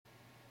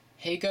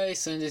Hey guys,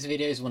 so in this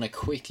video I just want to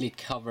quickly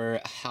cover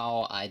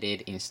how I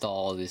did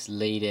install this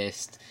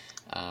latest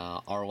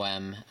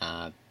ROM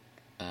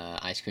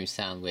ice cream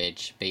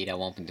sandwich beta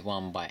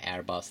 1.1 by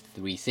Airbus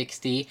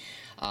 360,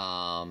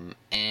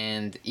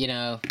 and you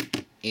know,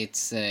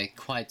 it's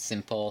quite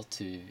simple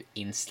to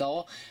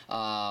install.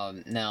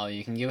 Now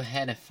you can go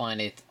ahead and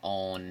find it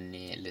on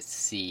let's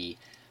see,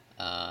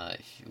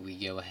 if we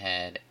go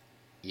ahead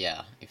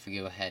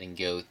and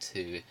go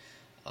to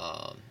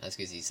as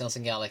you can see,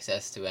 Samsung Galaxy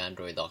S to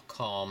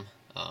Android.com,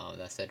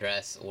 that's the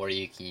address, or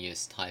you can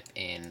just type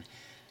in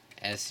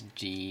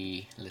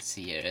SG, let's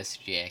see here,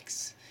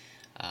 SGX,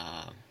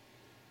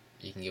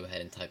 you can go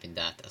ahead and type in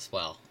that as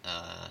well,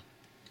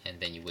 and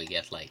then you will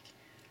get like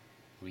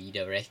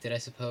redirected, I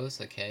suppose.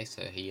 Okay,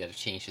 so here you have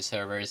changed the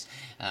servers,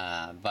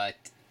 but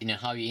you know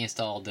how you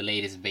install the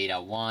latest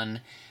beta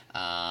 1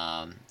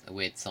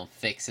 with some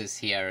fixes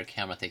here: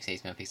 camera takes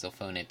 8 megapixel,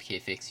 phone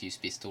APK fix,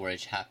 USB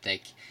storage,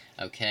 haptic.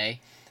 Okay,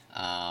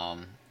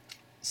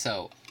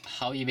 so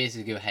how you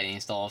basically go ahead and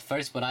install.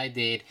 First, what I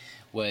did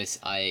was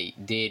I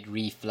did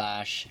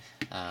reflash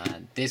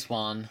this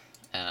one,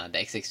 the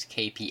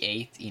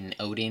XXKP8 in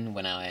Odin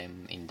when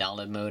I'm in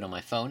download mode on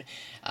my phone.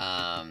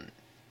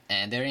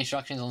 And there are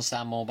instructions on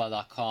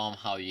sammobile.com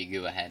how you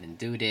go ahead and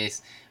do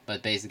this,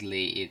 but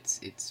basically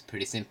it's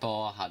pretty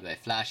simple. How do I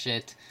flash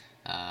it?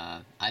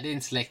 I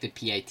didn't select the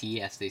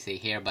PIT as they say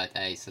here, but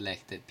I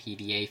selected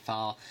PDA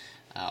file,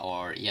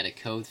 or the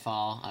code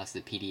file as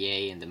the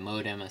PDA, and the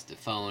modem as the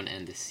phone,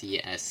 and the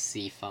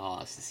CSC file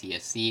as the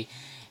CSC,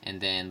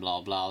 and then blah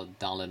blah,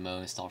 download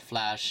mode, start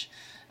flash.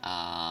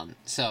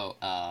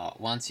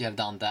 Once you have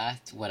done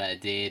that, what I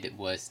did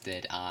was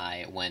that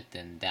I went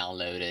and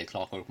downloaded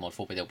Clockwork Mod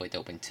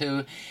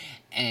 4.0.3,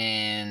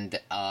 and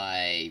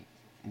I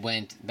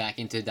went back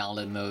into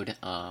download mode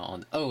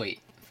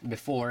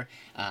before,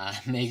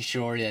 make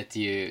sure that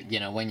you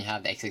know, when you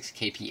have the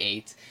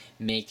XXKP8,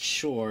 make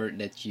sure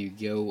that you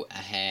go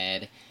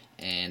ahead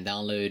and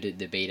download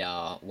the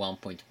beta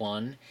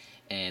 1.1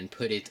 and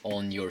put it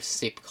on your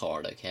SIP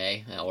card,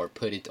 okay, or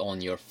put it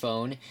on your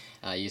phone,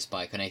 just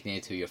by connecting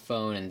it to your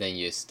phone, and then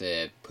just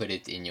put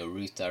it in your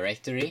root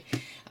directory,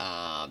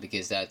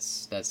 because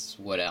that's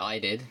what I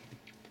did,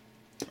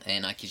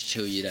 and I can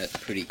show you that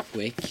pretty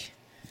quick.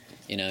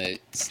 You know,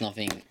 it's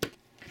nothing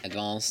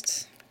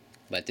advanced,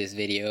 but this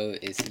video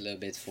is a little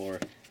bit for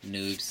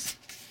noobs,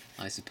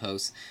 I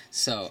suppose.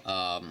 So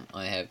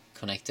I have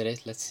connected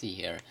it. Let's see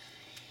here.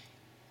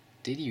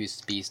 Did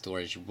USB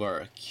storage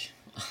work?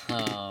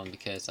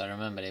 Because I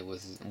remember it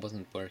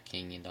wasn't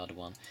working in the other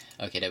one.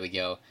 Okay, there we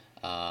go.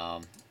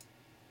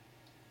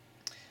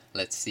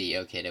 Let's see.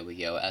 Okay, there we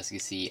go. As you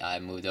see, I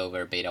moved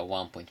over beta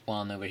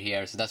 1.1 over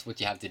here. So that's what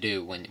you have to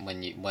do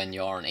when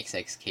you are on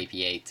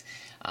XXKP8,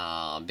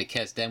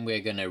 because then we're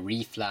gonna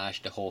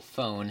reflash the whole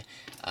phone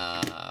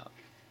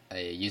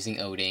using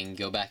Odin.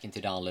 Go back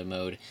into download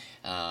mode,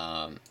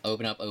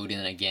 open up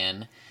Odin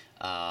again,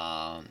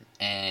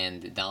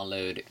 and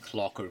download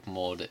Clockwork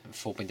Mod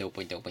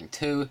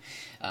 4.0.0.2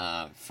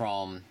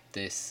 from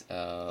this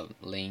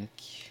link,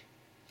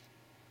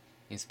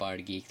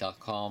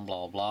 inspiredgeek.com,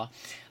 blah blah.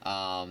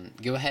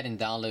 Go ahead and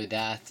download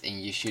that,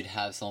 and you should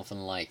have something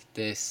like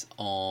this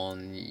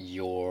on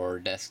your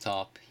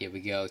desktop. Here we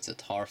go, it's a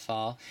tar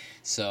file.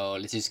 So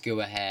let's just go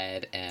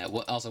ahead and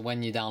also,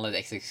 when you download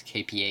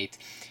XXKP8,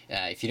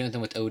 if you don't know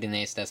what Odin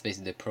is, that's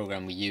basically the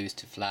program we use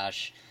to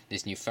flash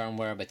this new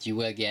firmware, but you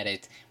will get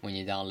it when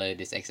you download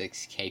this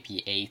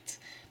XXKP8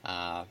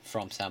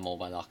 from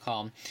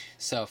sammobile.com.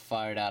 So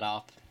fire that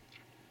up.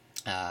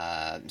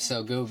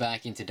 So go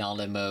back into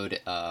download mode,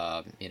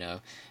 you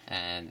know,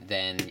 and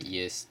then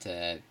just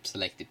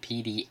select the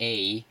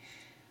PDA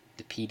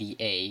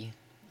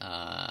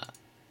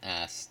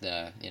as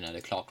the, you know,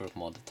 the Clockwork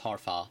Mod, the tar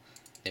file.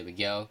 There we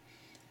go,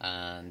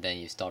 and then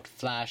you start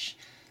flash.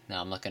 Now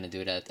I'm not gonna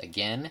do that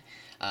again,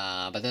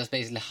 but that's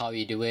basically how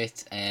you do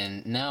it.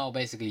 And now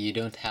basically you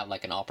don't have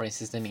like an operating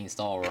system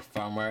installed or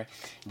firmware,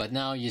 but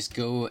now you just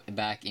go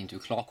back into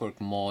Clockwork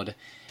Mod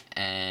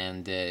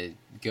and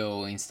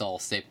go install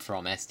zip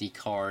from SD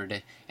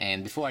card.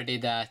 And before I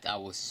did that, I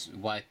was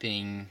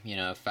wiping, you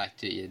know,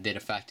 did a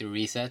factory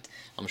reset.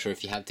 I'm sure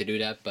if you have to do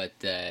that, but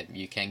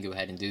you can go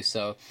ahead and do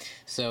so.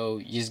 So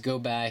you just go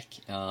back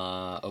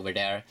over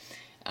there,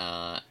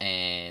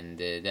 and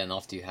then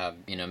after you have,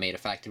 you know, made a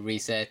factory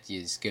reset,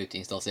 you just go to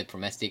install zip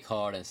from SD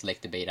card and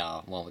select the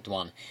beta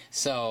 1.1.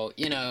 So,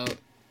 you know,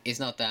 it's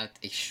not that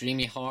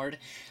extremely hard,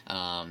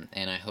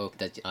 and I hope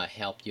that I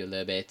helped you a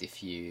little bit.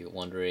 If you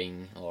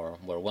wondering or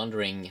were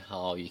wondering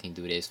how you can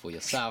do this for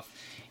yourself,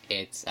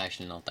 it's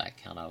actually not that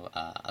kind of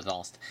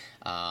advanced.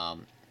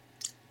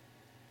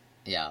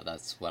 Yeah,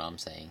 that's what I'm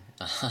saying.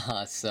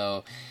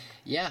 So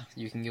yeah,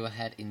 you can go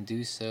ahead and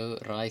do so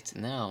right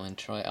now and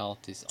try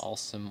out this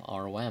awesome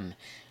ROM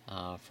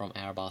from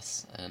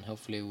Airbus, and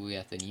hopefully we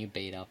get the new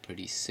beta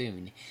pretty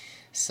soon.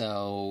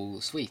 So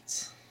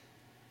sweet.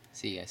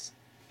 See you guys.